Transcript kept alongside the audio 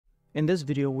In this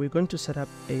video, we're going to set up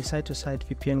a site-to-site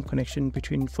VPN connection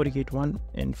between FortiGate 1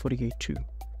 and FortiGate 2.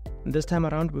 This time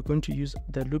around, we're going to use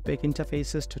the Loopback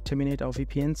interfaces to terminate our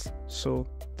VPNs, so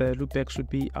the Loopback should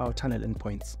be our tunnel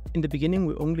endpoints. In the beginning,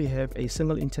 we only have a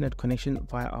single internet connection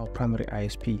via our primary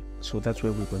ISP, so that's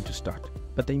where we're going to start.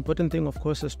 But the important thing, of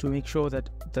course, is to make sure that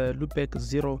the Loopback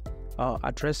 0, our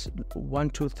address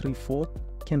 1234,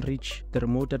 can reach the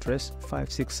remote address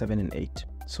 5, 6, 7, and 8.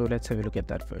 So let's have a look at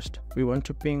that first. We want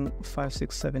to ping 5,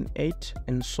 6, 7, 8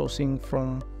 and sourcing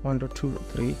from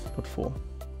 1.2.3.4.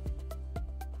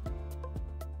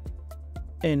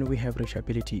 And we have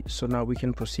reachability. So now we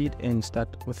can proceed and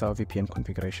start with our VPN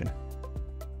configuration.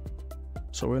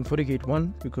 So we're in FortiGate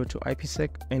 1, we go to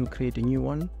IPSec and create a new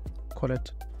one, call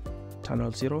it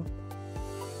tunnel 0.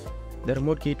 The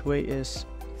remote gateway is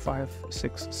 5,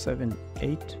 6, 7,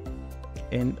 8.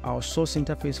 And our source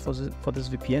interface for this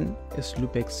VPN is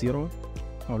Loopback 0,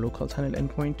 our local tunnel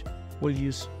endpoint. We'll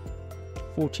use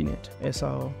Fortinet as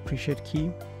our pre-shared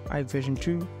key, IP version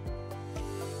 2.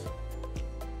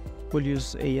 We'll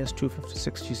use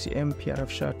AES-256 GCM, PRF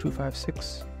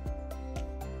SHA-256.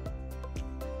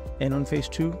 And on phase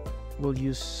 2, we'll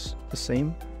use the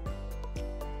same.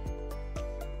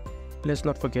 Let's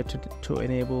not forget to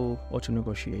enable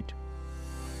auto-negotiate.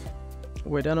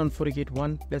 We're done on FortiGate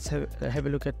 1. Let's have a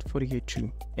look at FortiGate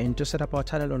 2. And to set up our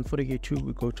tunnel on FortiGate 2,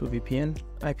 we go to VPN,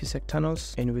 IPSec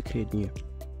tunnels, and we create new.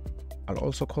 I'll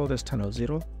also call this tunnel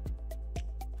 0.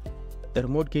 The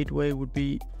remote gateway would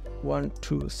be 1,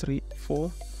 2, 3,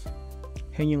 4,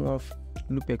 hanging off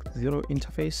Loopback 0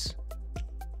 interface,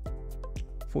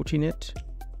 Fortinet,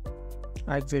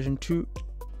 IP version 2,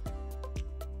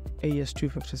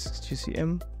 AES-256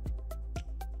 GCM,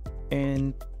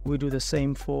 and we do the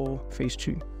same for phase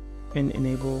 2 and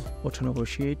enable auto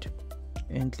negotiate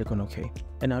and click on OK.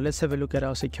 And now let's have a look at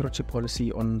our security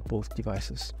policy on both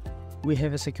devices. We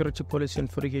have a security policy on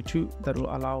FortiGate 2 that will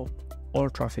allow all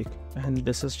traffic, and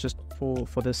this is just for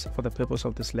the purpose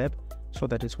of this lab, so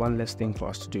that it's one less thing for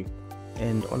us to do.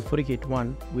 And on FortiGate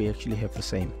 1 we actually have the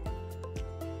same.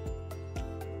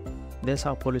 There's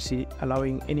our policy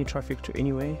allowing any traffic to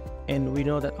anywhere, and we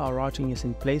know that our routing is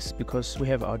in place because we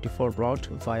have our default route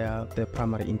via the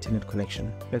primary internet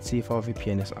connection. Let's see if our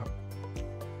VPN is up.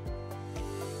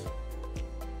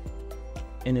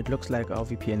 And it looks like our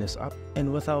VPN is up.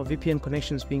 And with our VPN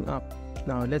connections being up,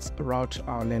 now let's route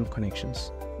our LAN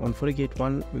connections. On FortiGate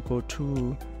 1, we go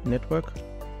to network,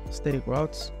 static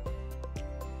routes,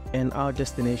 and our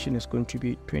destination is going to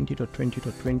be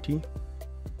 20.20.20.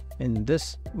 And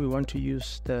this, we want to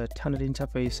use the tunnel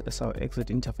interface as our exit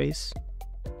interface.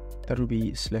 That will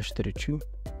be /32.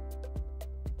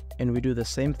 And we do the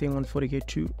same thing on FortiGate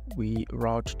 2. We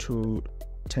route to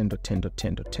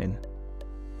 10.10.10.10.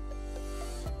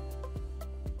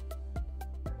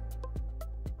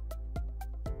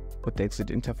 with the exit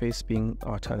interface being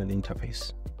our tunnel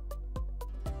interface.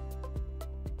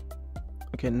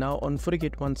 Okay, now on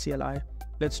FortiGate 1 CLI,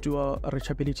 let's do our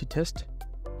reachability test.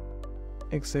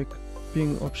 Exec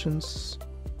being options,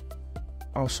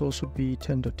 our source would be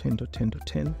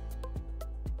 10.10.10.10,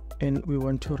 and we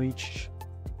want to reach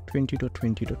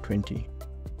 20.20.20,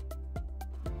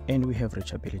 and we have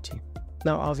reachability.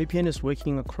 Now our VPN is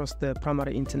working across the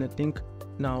primary internet link.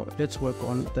 Now let's work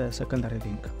on the secondary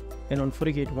link. And on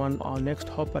FortiGate 1, our next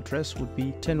hop address would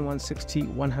be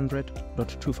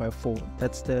 10.160.100.254.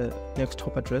 That's the next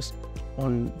hop address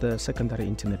on the secondary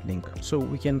internet link. So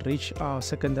we can reach our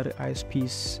secondary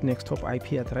ISP's next hop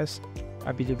IP address.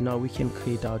 I believe now we can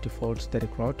create our default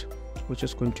static route, which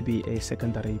is going to be a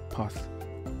secondary path.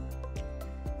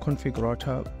 Config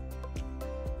router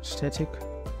static.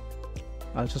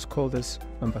 I'll just call this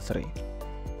number 3.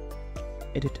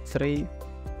 Edit 3.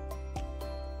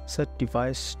 Set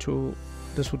device to,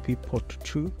 this would be port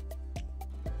 2,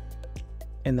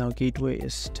 and our gateway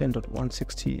is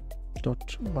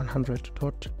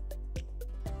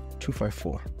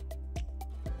 10.160.100.254.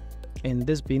 And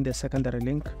this being the secondary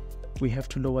link, we have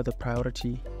to lower the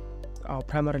priority. Our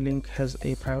primary link has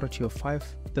a priority of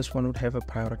 5, this one would have a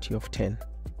priority of 10.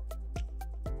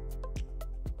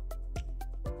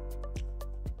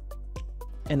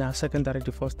 And our secondary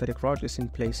default static route is in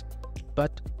place,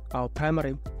 but our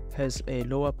primary has a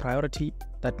lower priority.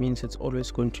 That means it's always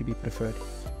going to be preferred.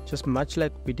 Just much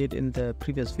like we did in the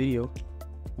previous video,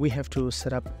 we have to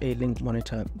set up a link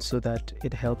monitor so that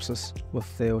it helps us with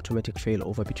the automatic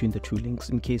failover between the two links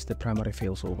in case the primary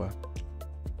fails over.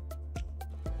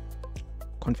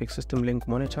 Config system link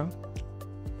monitor.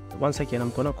 Once again,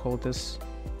 I'm gonna call this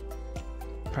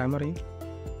primary.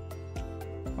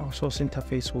 Our source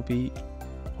interface will be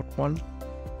port 1.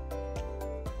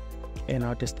 and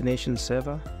our destination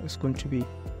server is going to be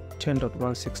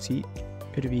 10.160.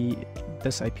 It will be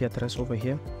this IP address over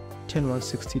here,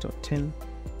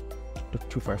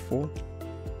 10.160.10.254,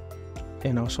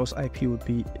 and our source IP would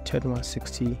be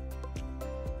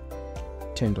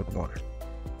 10.160.10.1.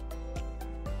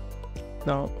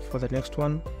 Now for the next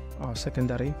one, our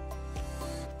secondary.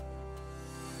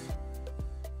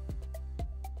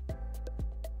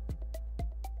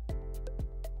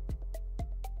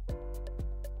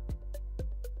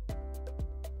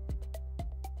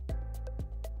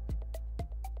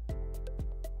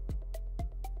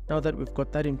 Now that we've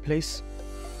got that in place,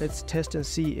 let's test and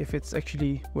see if it's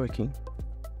actually working.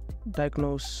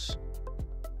 Diagnose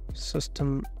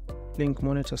system link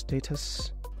monitor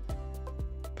status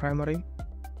primary.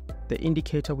 The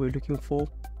indicator we're looking for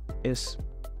is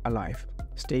alive.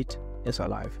 State is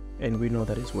alive, and we know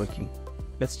that it's working.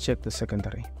 Let's check the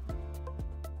secondary.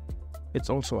 It's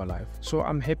also alive. So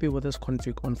I'm happy with this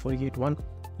config on FortiGate 1.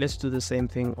 Let's do the same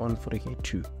thing on FortiGate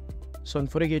 2. So on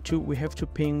FortiGate 2, we have to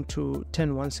ping to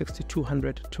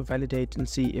 10.160.200 to validate and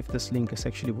see if this link is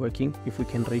actually working, if we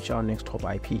can reach our next hop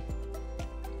IP.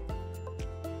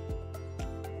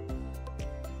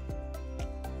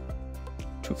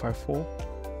 .254.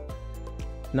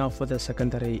 Now for the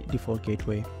secondary default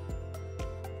gateway.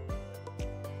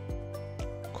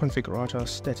 Config router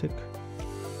static.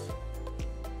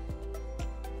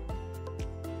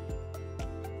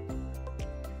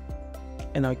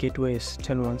 And our gateway is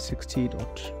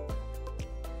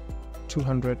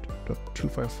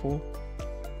 10.160.200.254,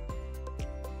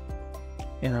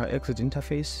 and our exit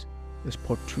interface is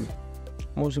port 2.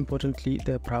 Most importantly,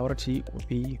 the priority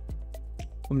will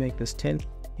make this 10.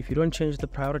 If you don't change the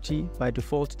priority, by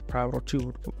default the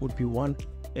priority would be 1,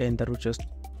 and that would just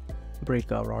break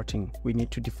our routing. We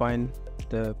need to define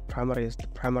the primary as the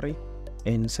primary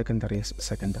and secondary as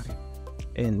secondary,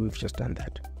 and we've just done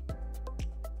that.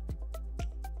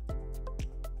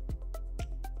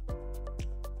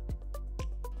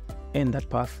 And that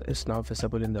path is now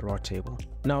visible in the route table.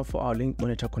 Now for our link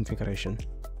monitor configuration.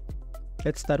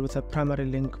 Let's start with a primary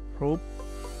link probe,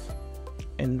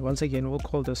 and once again we'll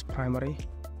call this primary.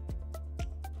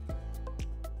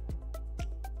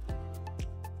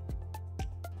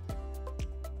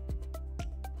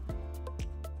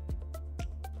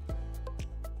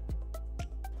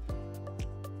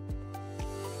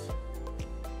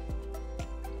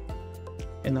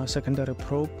 And our secondary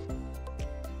probe.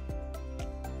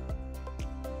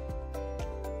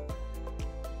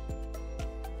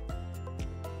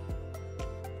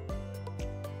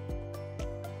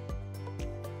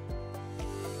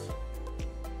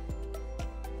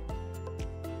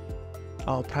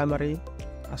 Our primary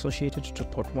associated to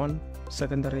port 1,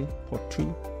 secondary port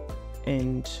 2,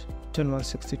 and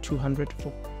 10.160.200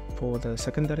 for the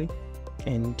secondary,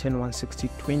 and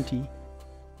 10.160.20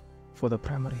 for the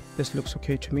primary. This looks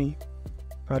okay to me.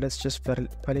 Now let's just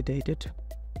validate it.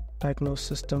 Diagnose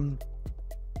system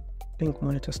link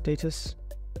monitor status.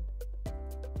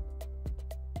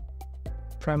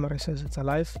 Primary says it's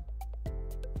alive.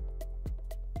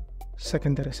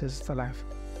 Secondary says it's alive.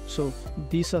 So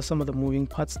these are some of the moving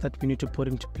parts that we need to put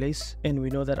into place, and we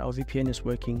know that our VPN is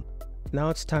working. Now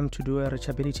it's time to do a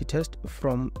reachability test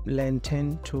from LAN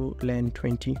 10 to LAN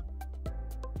 20.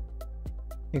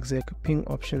 Exec ping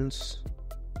options,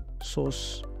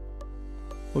 source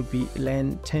would be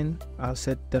LAN 10. I'll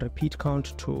set the repeat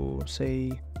count to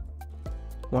say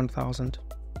 1000,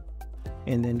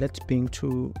 and then let's ping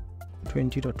to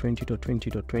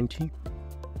 20.20.20.20.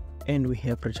 and we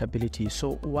have reachability.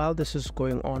 So while this is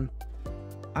going on,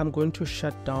 I'm going to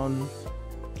shut down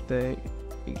the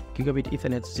gigabit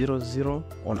Ethernet 00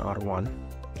 on R1.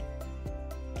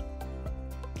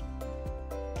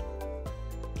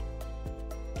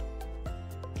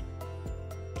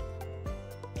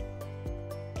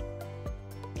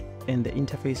 And the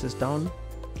interface is down,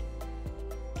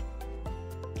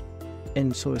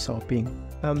 and so is our ping.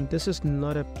 This is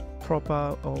not a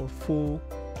proper or full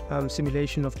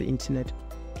simulation of the internet.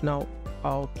 Now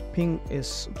our ping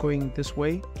is going this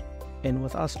way, and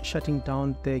with us shutting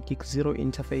down the gig 0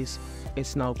 interface,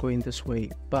 it's now going this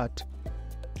way, but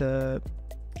the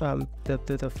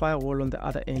firewall on the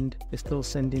other end is still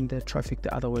sending the traffic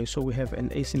the other way, so we have an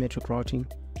asymmetric routing.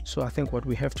 So I think what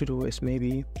we have to do is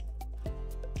maybe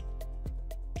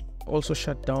also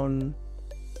shut down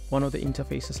one of the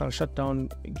interfaces. I'll shut down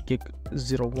gig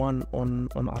 01 on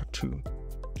R2.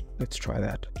 Let's try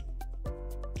that.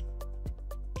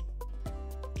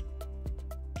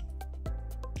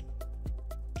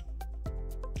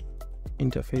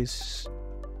 Interface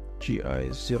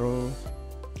GI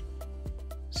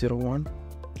 001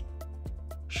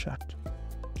 shut.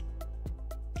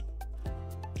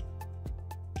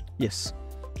 Yes.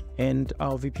 And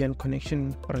our VPN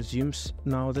connection resumes,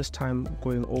 now this time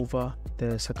going over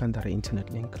the secondary internet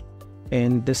link.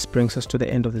 And this brings us to the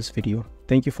end of this video.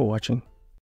 Thank you for watching.